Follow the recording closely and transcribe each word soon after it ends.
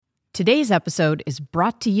Today's episode is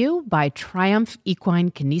brought to you by Triumph Equine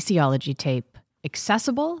Kinesiology Tape.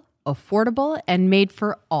 Accessible, affordable, and made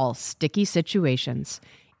for all sticky situations.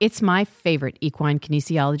 It's my favorite equine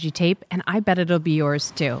kinesiology tape, and I bet it'll be yours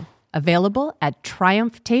too. Available at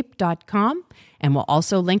triumphtape.com, and we'll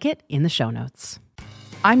also link it in the show notes.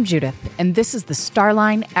 I'm Judith, and this is the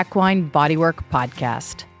Starline Equine Bodywork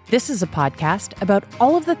Podcast. This is a podcast about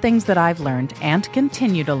all of the things that I've learned and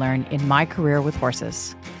continue to learn in my career with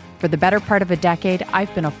horses. For the better part of a decade,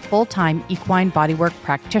 I've been a full-time equine bodywork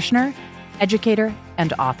practitioner, educator,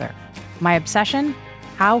 and author. My obsession?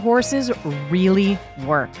 How horses really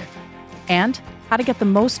work. And how to get the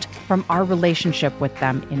most from our relationship with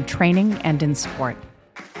them in training and in sport.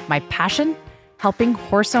 My passion? Helping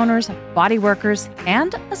horse owners, body workers,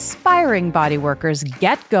 and aspiring body workers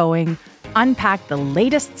get going, unpack the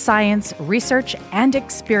latest science, research, and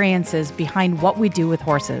experiences behind what we do with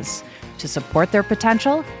horses to support their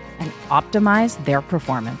potential and optimize their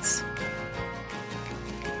performance.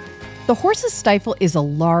 The horse's stifle is a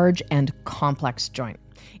large and complex joint.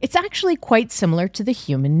 It's actually quite similar to the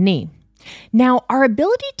human knee. Now, our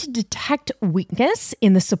ability to detect weakness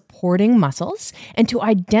in the supporting muscles and to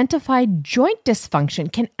identify joint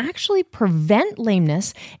dysfunction can actually prevent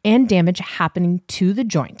lameness and damage happening to the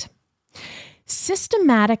joint.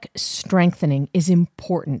 Systematic strengthening is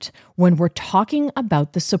important when we're talking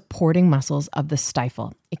about the supporting muscles of the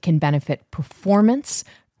stifle. It can benefit performance,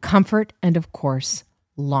 comfort, and of course,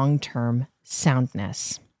 long-term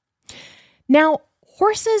soundness. Now,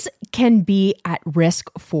 horses can be at risk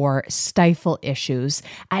for stifle issues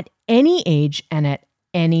at any age and at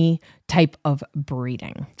any type of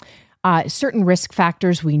breeding. Certain risk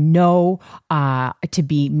factors we know to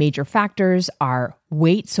be major factors are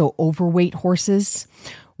weight, so overweight horses,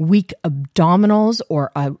 weak abdominals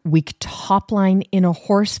or a weak top line in a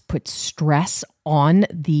horse puts stress on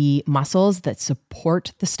the muscles that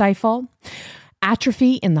support the stifle.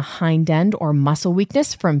 Atrophy in the hind end or muscle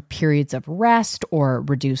weakness from periods of rest or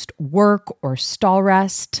reduced work or stall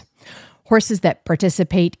rest. Horses that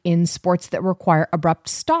participate in sports that require abrupt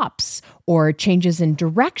stops or changes in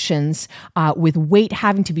directions with weight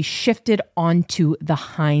having to be shifted onto the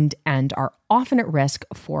hind end are often at risk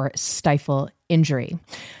for stifle injury.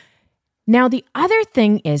 Now, the other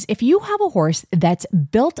thing is if you have a horse that's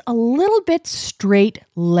built a little bit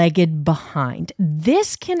straight-legged behind,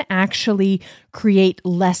 this can actually create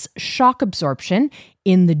less shock absorption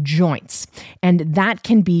in the joints, and that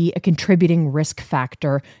can be a contributing risk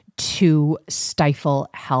factor to stifle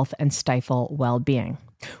health and stifle well-being.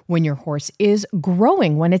 When your horse is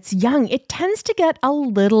growing, when it's young, it tends to get a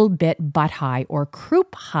little bit butt high or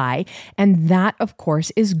croup high, and that, of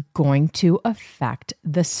course, is going to affect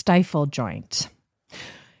the stifle joint.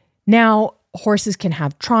 Now, horses can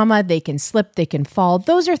have trauma, they can slip, they can fall.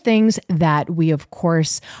 Those are things that we, of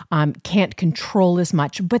course, can't control as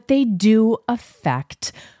much, but they do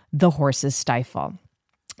affect the horse's stifle.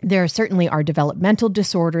 There certainly are developmental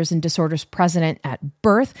disorders and disorders present at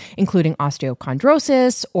birth, including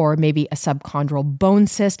osteochondrosis or maybe a subchondral bone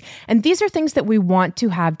cyst. And these are things that we want to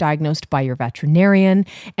have diagnosed by your veterinarian,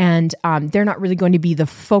 and they're not really going to be the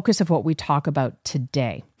focus of what we talk about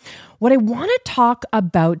today. What I want to talk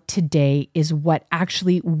about today is what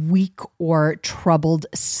actually weak or troubled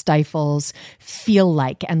stifles feel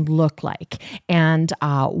like and look like, and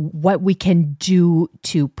what we can do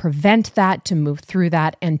to prevent that, to move through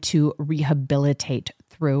that, and to rehabilitate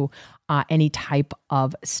through any type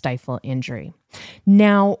of stifle injury.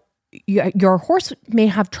 Now, your horse may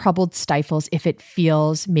have troubled stifles if it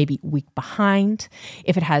feels maybe weak behind,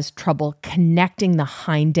 if it has trouble connecting the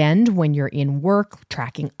hind end when you're in work,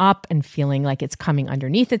 tracking up and feeling like it's coming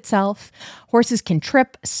underneath itself. Horses can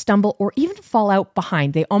trip, stumble, or even fall out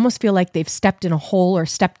behind. They almost feel like they've stepped in a hole or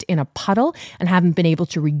stepped in a puddle and haven't been able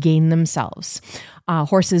to regain themselves.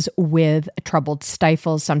 Horses with troubled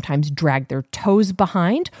stifles sometimes drag their toes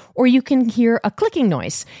behind, or you can hear a clicking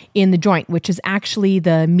noise in the joint, which is actually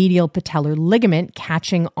the medial patellar ligament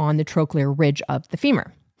catching on the trochlear ridge of the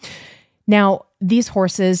femur. Now, these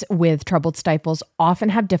horses with troubled stifles often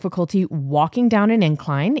have difficulty walking down an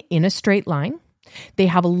incline in a straight line. They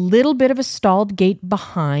have a little bit of a stalled gait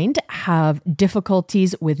behind, have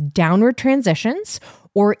difficulties with downward transitions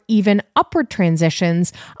or even upward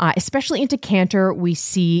transitions, especially into canter. We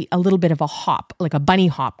see a little bit of a hop, like a bunny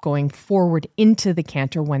hop going forward into the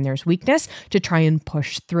canter when there's weakness to try and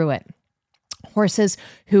push through it. Horses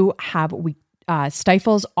who have weak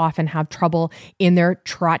stifles often have trouble in their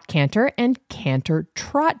trot canter and canter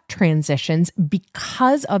trot transitions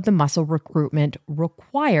because of the muscle recruitment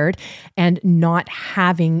required and not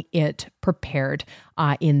having it prepared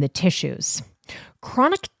in the tissues.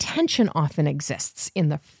 Chronic tension often exists in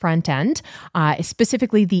the front end,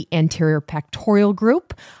 specifically the anterior pectoral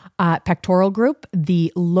group,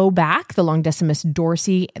 the low back, the long decimus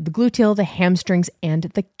dorsi, the gluteal, the hamstrings, and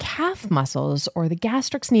the calf muscles or the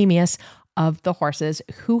gastrocnemius of the horses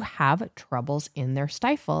who have troubles in their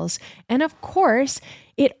stifles. And of course,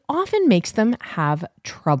 it often makes them have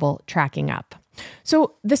trouble tracking up.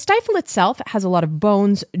 So the stifle itself has a lot of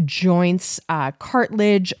bones, joints,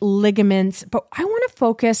 cartilage, ligaments, but I want to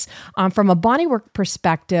focus from a bodywork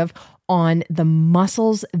perspective on the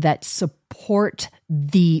muscles that support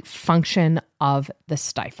the function of the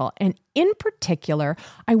stifle. And in particular,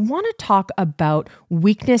 I want to talk about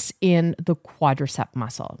weakness in the quadricep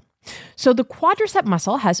muscle. So the quadricep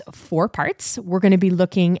muscle has 4 parts. We're going to be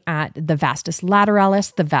looking at the vastus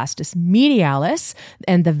lateralis, the vastus medialis,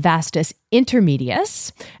 and the vastus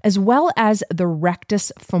intermedius, as well as the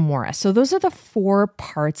rectus femoris. So those are the 4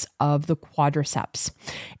 parts of the quadriceps.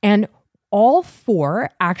 And all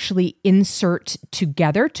 4 actually insert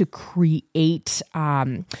together to create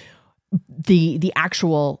the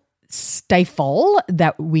actual stifle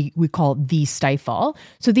that we call the stifle.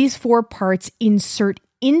 So these 4 parts insert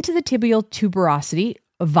into the tibial tuberosity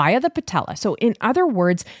via the patella. So in other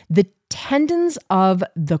words, the tendons of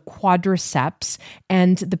the quadriceps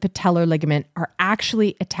and the patellar ligament are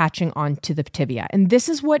actually attaching onto the tibia. And this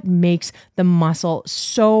is what makes the muscle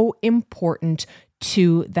so important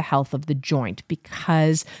to the health of the joint,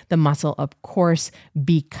 because the muscle, of course,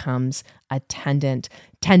 becomes a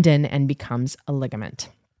tendon and becomes a ligament.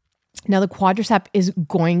 Now, the quadricep is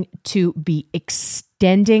going to be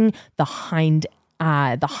extending the hind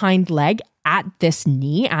leg at this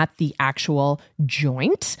knee, at the actual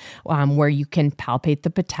joint, where you can palpate the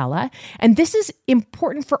patella. And this is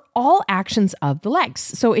important for all actions of the legs.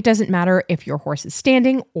 So it doesn't matter if your horse is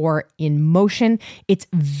standing or in motion. It's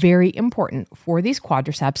very important for these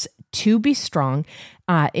quadriceps to be strong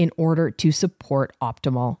in order to support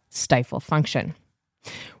optimal stifle function.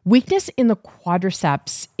 Weakness in the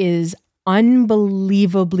quadriceps is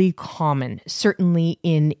unbelievably common, certainly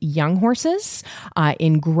in young horses,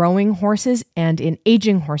 in growing horses, and in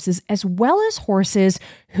aging horses, as well as horses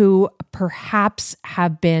who perhaps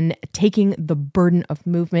have been taking the burden of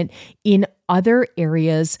movement in other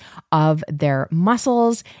areas of their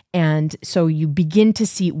muscles. And so you begin to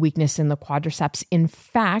see weakness in the quadriceps. In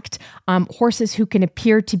fact, horses who can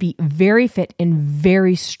appear to be very fit and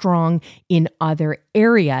very strong in other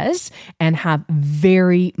areas and have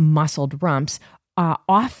very muscled rumps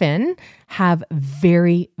often have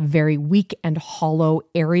very, very weak and hollow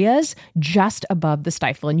areas just above the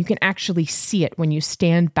stifle. And you can actually see it when you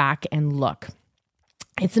stand back and look.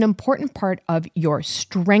 It's an important part of your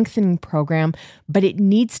strengthening program, but it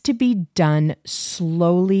needs to be done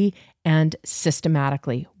slowly and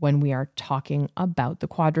systematically when we are talking about the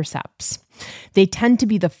quadriceps. They tend to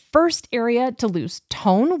be the first area to lose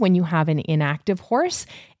tone when you have an inactive horse,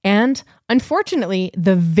 and unfortunately,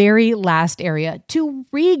 the very last area to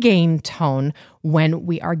regain tone when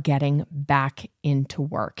we are getting back into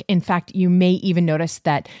work. In fact, you may even notice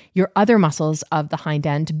that your other muscles of the hind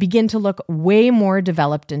end begin to look way more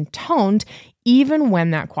developed and toned, even when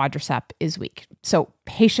that quadricep is weak. So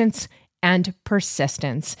patience and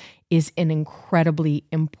persistence is an incredibly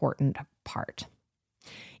important part.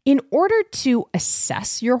 In order to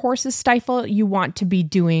assess your horse's stifle, you want to be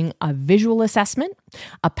doing a visual assessment,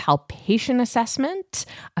 a palpation assessment,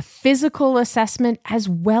 a physical assessment, as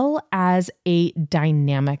well as a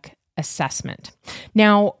dynamic assessment.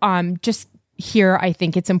 Now, just here, I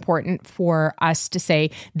think it's important for us to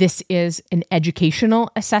say this is an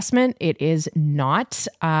educational assessment. It is not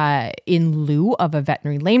in lieu of a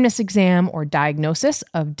veterinary lameness exam or diagnosis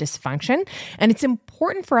of dysfunction. And it's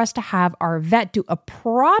important for us to have our vet do a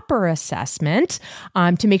proper assessment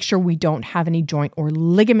to make sure we don't have any joint or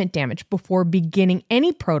ligament damage before beginning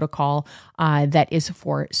any protocol that is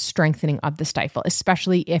for strengthening of the stifle,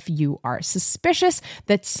 especially if you are suspicious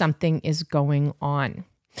that something is going on.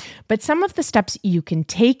 But some of the steps you can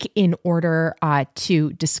take in order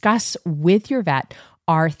to discuss with your vet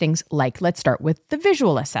are things like, let's start with the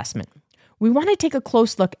visual assessment. We want to take a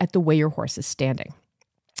close look at the way your horse is standing.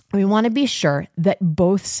 We want to be sure that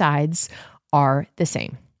both sides are the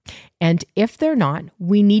same. And if they're not,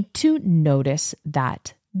 we need to notice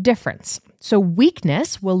that difference. So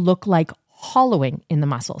weakness will look like hollowing in the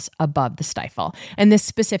muscles above the stifle. And this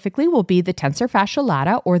specifically will be the tensor fasciae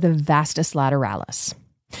lata or the vastus lateralis.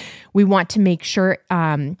 We want to make sure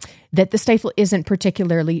that the stifle isn't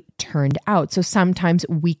particularly turned out. So sometimes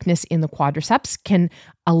weakness in the quadriceps can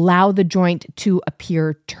allow the joint to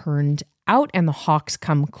appear turned out and the hocks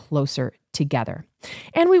come closer together.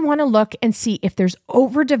 And we want to look and see if there's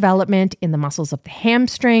overdevelopment in the muscles of the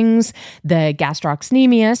hamstrings, the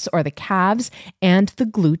gastrocnemius or the calves, and the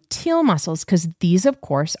gluteal muscles, because these, of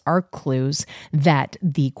course, are clues that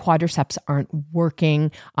the quadriceps aren't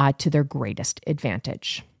working to their greatest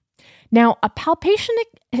advantage. Now, a palpation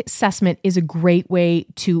assessment is a great way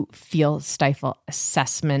to feel stifle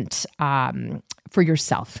assessment for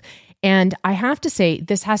yourself. And I have to say,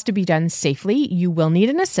 this has to be done safely. You will need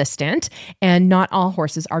an assistant, and not all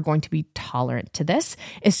horses are going to be tolerant to this,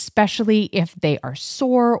 especially if they are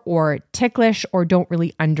sore or ticklish or don't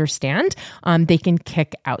really understand. They can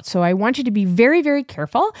kick out. So I want you to be very, very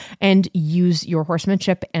careful and use your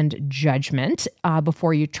horsemanship and judgment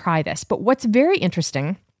before you try this. But what's very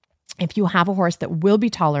interesting, if you have a horse that will be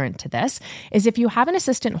tolerant to this, is if you have an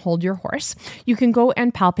assistant hold your horse, you can go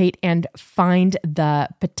and palpate and find the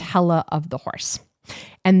patella of the horse.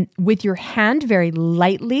 And with your hand very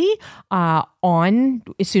lightly on,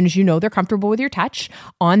 as soon as you know they're comfortable with your touch,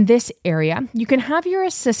 on this area, you can have your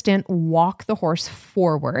assistant walk the horse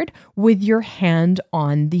forward with your hand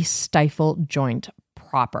on the stifle joint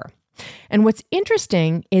proper. And what's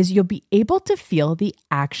interesting is you'll be able to feel the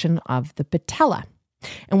action of the patella.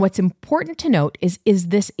 And what's important to note is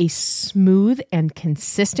this a smooth and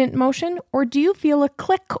consistent motion, or do you feel a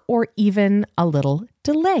click or even a little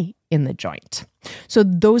delay in the joint? So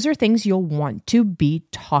those are things you'll want to be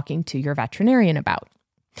talking to your veterinarian about.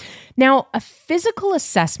 Now, a physical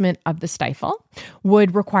assessment of the stifle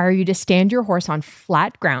would require you to stand your horse on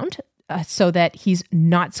flat ground so that he's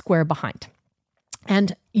not square behind.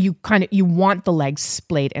 And you want the legs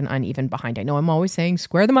splayed and uneven behind. I know I'm always saying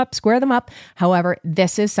square them up, square them up. However,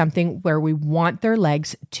 this is something where we want their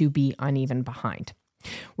legs to be uneven behind.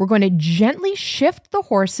 We're going to gently shift the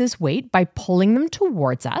horse's weight by pulling them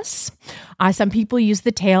towards us. Some people use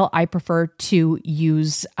the tail. I prefer to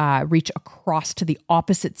reach across to the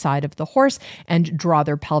opposite side of the horse and draw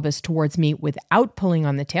their pelvis towards me without pulling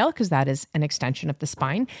on the tail, because that is an extension of the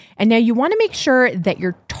spine. And now you want to make sure that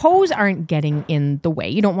your toes aren't getting in the way.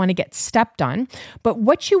 You don't want to get stepped on. But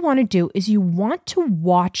what you want to do is you want to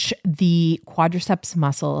watch the quadriceps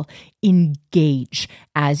muscle engage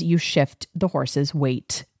as you shift the horse's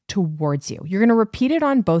weight towards you. You're going to repeat it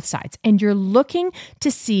on both sides, and you're looking to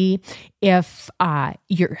see if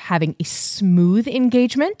you're having a smooth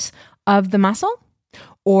engagement of the muscle,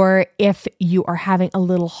 or if you are having a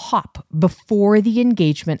little hop before the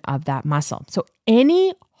engagement of that muscle. So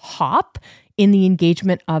any hop in the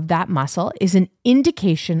engagement of that muscle is an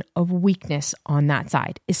indication of weakness on that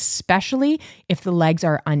side, especially if the legs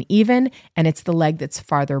are uneven and it's the leg that's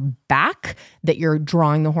farther back that you're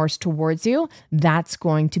drawing the horse towards you. That's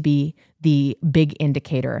going to be the big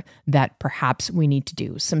indicator that perhaps we need to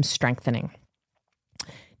do some strengthening.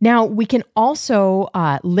 Now, we can also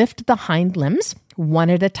lift the hind limbs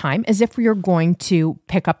one at a time as if you're going to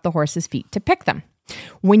pick up the horse's feet to pick them.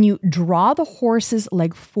 When you draw the horse's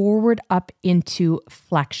leg forward up into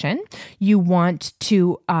flexion, you want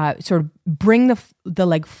to sort of bring the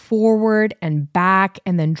leg forward and back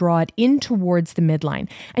and then draw it in towards the midline.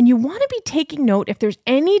 And you want to be taking note if there's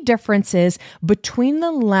any differences between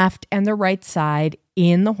the left and the right side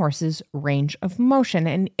in the horse's range of motion.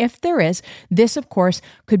 And if there is, this, of course,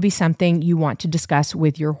 could be something you want to discuss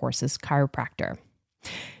with your horse's chiropractor.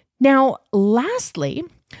 Now, lastly,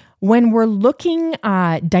 when we're looking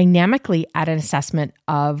dynamically at an assessment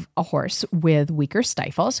of a horse with weaker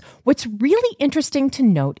stifles, what's really interesting to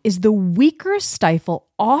note is the weaker stifle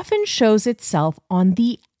often shows itself on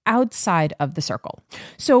the outside of the circle.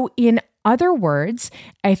 So in other words,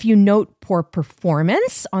 if you note poor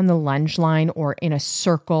performance on the lunge line or in a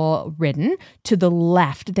circle ridden to the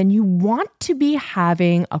left, then you want to be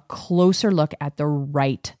having a closer look at the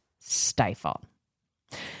right stifle.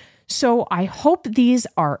 So I hope these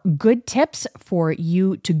are good tips for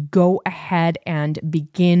you to go ahead and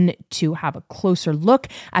begin to have a closer look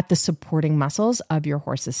at the supporting muscles of your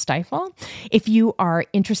horse's stifle. If you are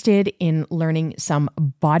interested in learning some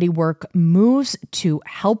bodywork moves to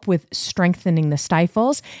help with strengthening the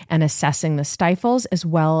stifles and assessing the stifles, as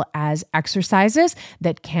well as exercises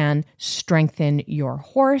that can strengthen your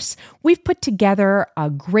horse, we've put together a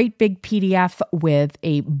great big PDF with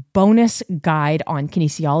a bonus guide on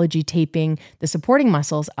kinesiology taping the supporting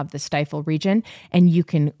muscles of the stifle region. And you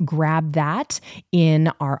can grab that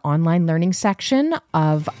in our online learning section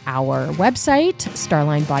of our website,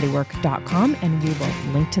 starlinebodywork.com, and we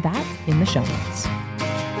will link to that in the show notes.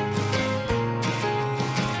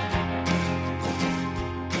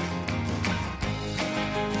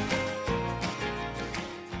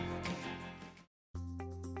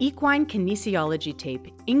 Equine kinesiology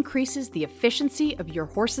tape increases the efficiency of your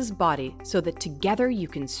horse's body so that together you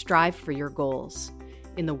can strive for your goals.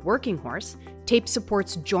 In the working horse, tape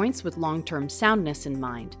supports joints with long-term soundness in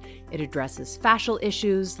mind. It addresses fascial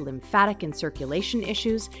issues, lymphatic and circulation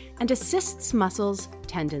issues, and assists muscles,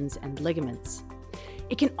 tendons, and ligaments.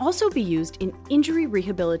 It can also be used in injury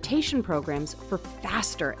rehabilitation programs for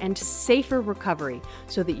faster and safer recovery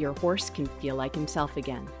so that your horse can feel like himself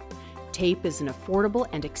again. Tape is an affordable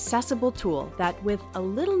and accessible tool that, with a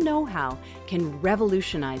little know-how, can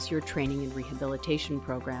revolutionize your training and rehabilitation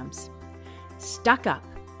programs. Stuck Up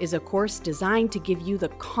is a course designed to give you the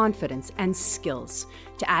confidence and skills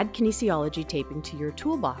to add kinesiology taping to your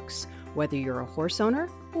toolbox, whether you're a horse owner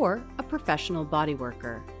or a professional body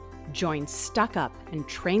worker. Join Stuck Up and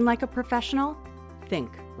train like a professional,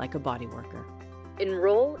 think like a body worker.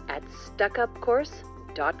 Enroll at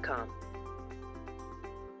stuckupcourse.com.